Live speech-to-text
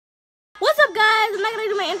What's up, guys? I'm not gonna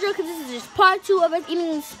do my intro because this is just part 2 of us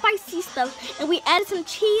eating spicy stuff. And we added some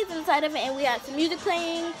cheese inside of it, and we had some music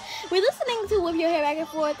playing. We're listening to Whip Your Hair Back and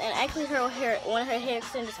Forth, and actually one of her hair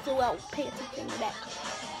extensions flew out. Pay attention to that.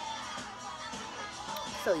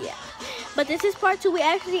 So yeah. But this is part 2. We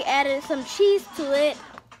actually added some cheese to it.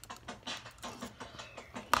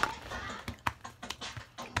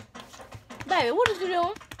 Baby, what is you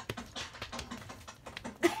doing?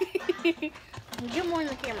 Get more in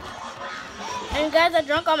the camera. And guys, I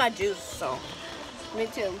drank all my juice, so. Me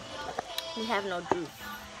too. We have no juice.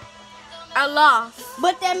 I lost.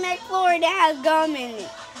 But that McFlurry that has gum in it.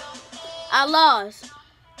 I lost.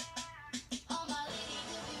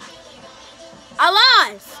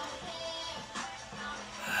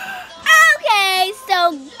 Okay,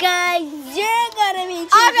 so guys, you're gonna be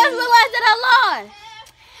choosing. I just realized that I lost.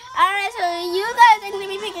 Alright, so you guys are gonna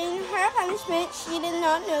be picking her punishment. She did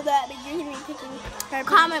not know that, but you're gonna be picking her punishment.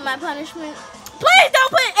 Comment my punishment. Please don't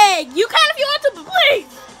put egg. You can if you want to, but please.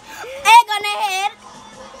 Egg on the head.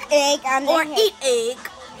 Egg on the head. Or eat egg.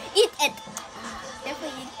 Eat it.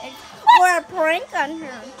 Definitely eat egg. Or a prank on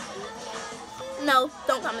her. No,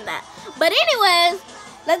 don't comment that. But anyways,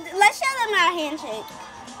 let's show them our handshake.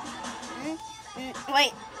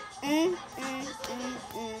 Wait.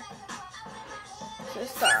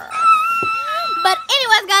 But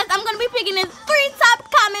anyways, guys, I'm gonna be picking the 3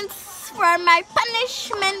 top comments for my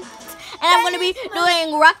punishment, and I'm gonna be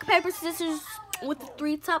doing rock paper scissors with the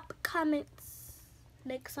 3 top comments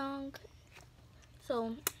next song.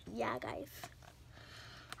 So yeah, guys.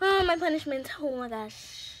 Oh, my punishment. Oh my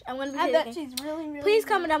gosh, I'm gonna be picking. I bet she's really Please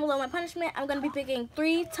comment down below my punishment. I'm gonna be picking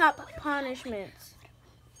 3 top punishments.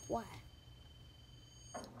 What?